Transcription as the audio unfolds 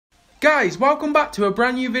Guys, welcome back to a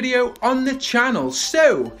brand new video on the channel.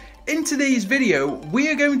 So, in today's video, we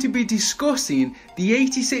are going to be discussing the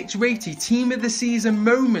 86 rated Team of the Season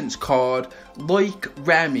Moments card, like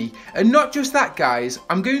Remy. And not just that, guys,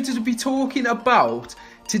 I'm going to be talking about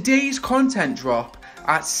today's content drop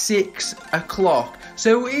at 6 o'clock.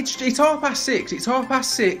 So it's 6:30. It's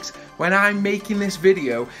 6:30 when I'm making this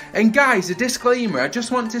video. And guys, a disclaimer, I just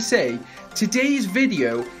want to say, today's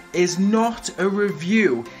video is not a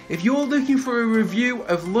review. If you're looking for a review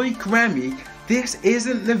of like Remy, this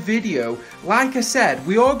isn't the video. Like I said,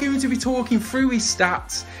 we are going to be talking through his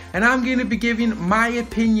stats and I'm going to be giving my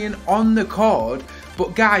opinion on the card.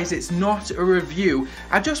 But guys, it's not a review.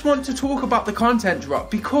 I just want to talk about the content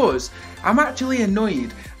drop because I'm actually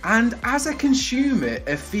annoyed. And as a consumer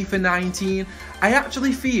of FIFA 19, I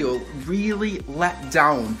actually feel really let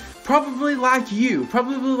down. Probably like you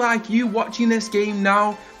watching this game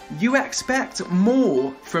now. You expect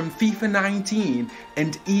more from FIFA 19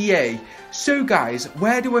 and EA. So guys,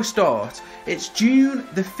 where do I start? It's June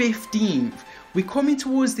the 15th. We're coming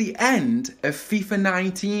towards the end of FIFA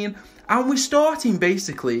 19 and we're starting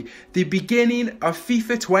basically the beginning of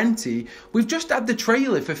FIFA 20. We've just had the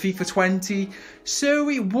trailer for FIFA 20, so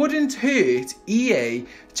it wouldn't hurt EA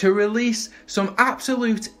to release some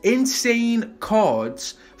absolute insane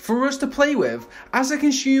cards for us to play with. As a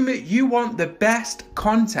consumer, you want the best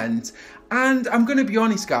content. And I'm going to be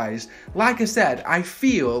honest, guys, like I said, I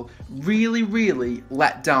feel really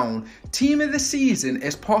let down. Team of the Season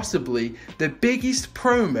is possibly the biggest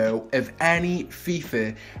promo of any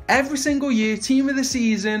FIFA. Every single year, Team of the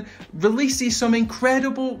Season releases some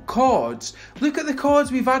incredible cards. Look at the cards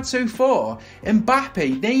we've had so far.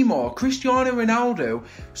 Mbappe, Neymar, Cristiano Ronaldo.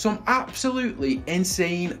 Some absolutely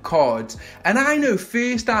insane cards. And I know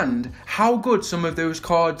firsthand how good some of those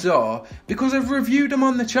cards are because I've reviewed them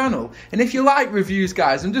on the channel. And if you like reviews,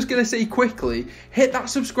 guys, I'm just going to say quickly, hit that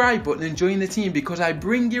subscribe button and join the team because I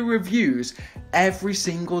bring you reviews every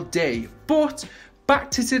single day. But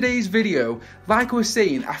back to today's video, like I was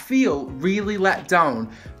saying, I feel really let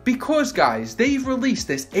down because, guys, they've released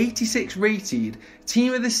this 86 rated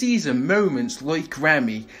Team of the Season Moments like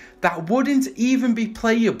Remy that wouldn't even be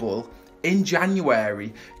playable in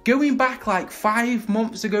January. Going back like 5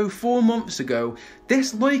 months ago, 4 months ago,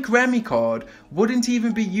 this like Remy card wouldn't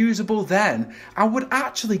even be usable then. I would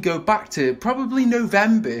actually go back to probably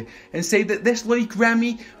November and say that this like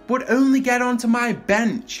Remy would only get onto my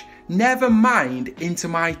bench, never mind into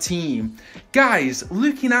my team. Guys,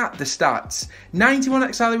 looking at the stats, 91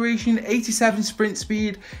 acceleration, 87 sprint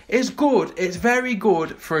speed is good. It's very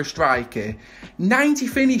good for a striker. 90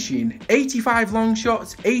 finishing, 85 long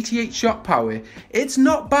shots, 88 shot power. It's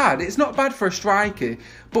not bad. It's not bad for a striker.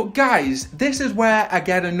 But guys, this is where I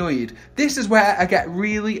get annoyed. This is where I get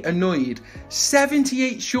really annoyed.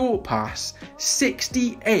 78 short pass,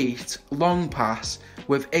 68 long pass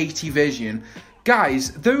with 80 vision.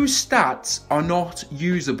 Guys, those stats are not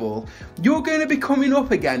usable. You're going to be coming up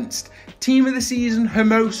against Team of the Season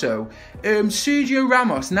Hermoso, Sergio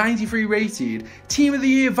Ramos 93 rated, Team of the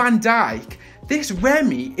Year Van Dijk. This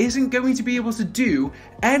Remy isn't going to be able to do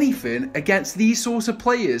anything against these sorts of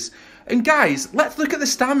players. And guys, let's look at the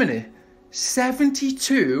stamina.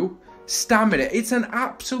 72 stamina. It's an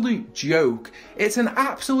absolute joke. It's an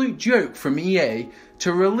absolute joke from EA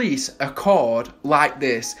to release a card like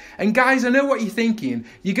this. And guys, I know what you're thinking.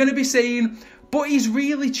 You're going to be saying, but he's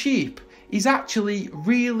really cheap. He's actually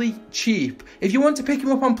really cheap. If you want to pick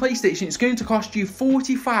him up on PlayStation, it's going to cost you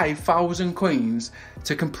 45,000 coins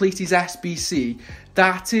to complete his SBC.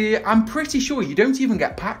 That I'm pretty sure you don't even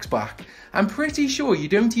get packs back. I'm pretty sure you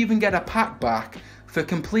don't even get a pack back for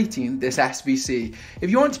completing this SBC. If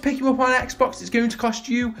you want to pick him up on Xbox, it's going to cost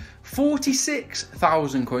you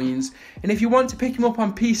 46,000 coins. And if you want to pick him up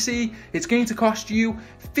on PC, it's going to cost you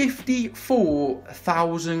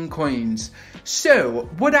 54,000 coins. So,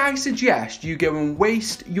 would I suggest you go and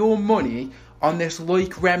waste your money on this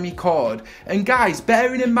like Remy card? And guys,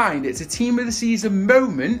 bearing in mind, it's a Team of the Season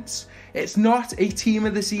Moments. It's not a Team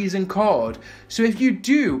of the Season card. So if you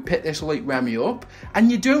do pick this like Remy up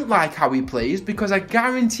and you don't like how he plays, because I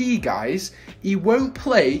guarantee, guys, he won't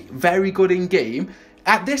play very good in game.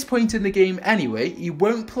 At this point in the game anyway, he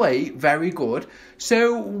won't play very good.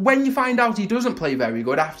 So when you find out he doesn't play very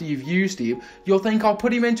good after you've used him, you'll think, I'll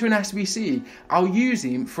put him into an SBC. I'll use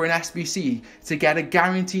him for an SBC to get a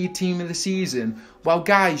guaranteed Team of the Season. Well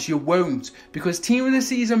guys, you won't, because Team of the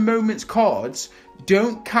Season Moments cards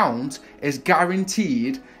don't count as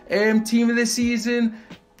guaranteed Team of the Season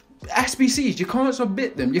SBCs, you can't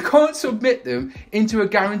submit them. You can't submit them into a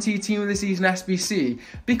guaranteed team of the season SBC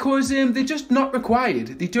because they're just not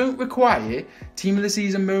required. They don't require team of the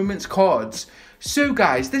season moments cards. So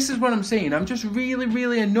guys, this is what I'm saying. I'm just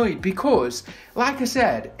really annoyed because, like I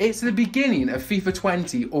said, it's the beginning of FIFA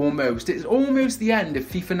 20 almost. It's almost the end of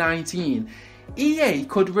FIFA 19. EA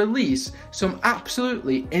could release some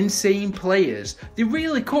absolutely insane players. They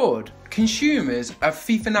really could. Consumers of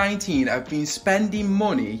FIFA 19 have been spending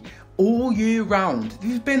money all year round.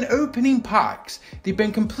 They've been opening packs, they've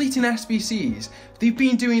been completing SBCs, they've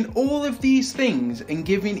been doing all of these things and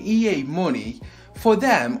giving EA money for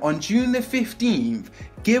them on June the 15th,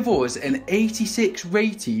 give us an 86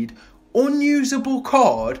 rated unusable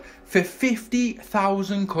card for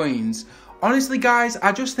 50,000 coins. Honestly guys,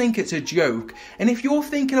 I just think it's a joke, and if you're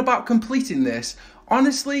thinking about completing this,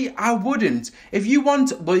 honestly, I wouldn't. If you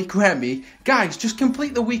want, like Remy, guys, just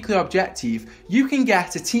complete the weekly objective. You can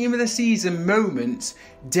get a team of the season moment,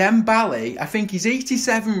 Dembele, I think he's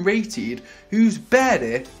 87 rated, who's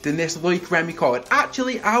better than this like Remy card.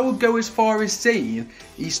 Actually, I would go as far as saying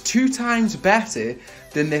he's 2 times better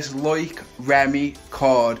than this like Remy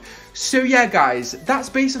card. So yeah guys, that's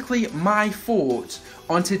basically my thoughts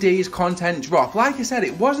on today's content drop. Like I said,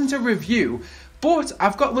 it wasn't a review, but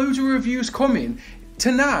I've got loads of reviews coming.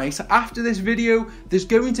 Tonight, after this video, there's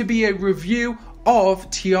going to be a review of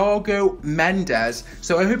Thiago Mendes.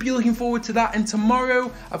 So I hope you're looking forward to that. And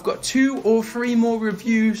tomorrow, I've got 2 or 3 more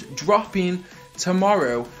reviews dropping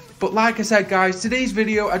tomorrow. But like I said, guys, today's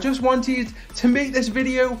video, I just wanted to make this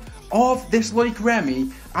video of this like Remy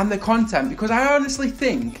and the content because I honestly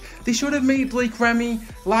think they should have made like Remy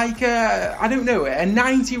like I don't know, a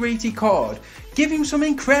 90 rated card. Give him some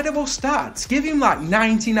incredible stats. Give him like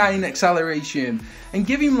 99 acceleration and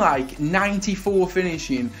give him like 94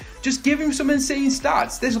 finishing. Just give him some insane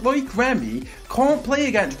stats. This like Remy can't play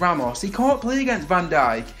against Ramos. He can't play against Van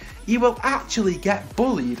Dijk. He will actually get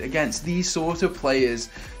bullied against these sort of players.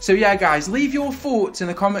 So yeah guys, leave your thoughts in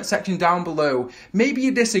the comment section down below. Maybe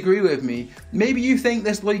you disagree with me. Maybe you think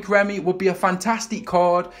this like Remy would be a fantastic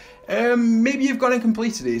card. Maybe you've gone and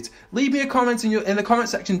completed it. Leave me a comment in the comment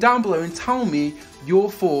section down below and tell me your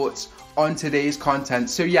thoughts on today's content.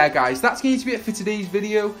 So yeah guys, that's going to be it for today's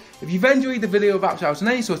video. If you've enjoyed the video of Out in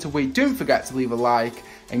any sort of way, don't forget to leave a like.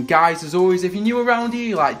 And guys, as always, if you're new around here,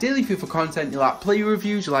 you like daily FIFA content, you like player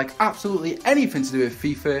reviews, you like absolutely anything to do with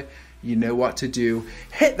FIFA, you know what to do.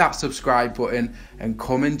 Hit that subscribe button and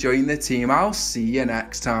come and join the team. I'll see you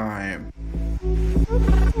next time.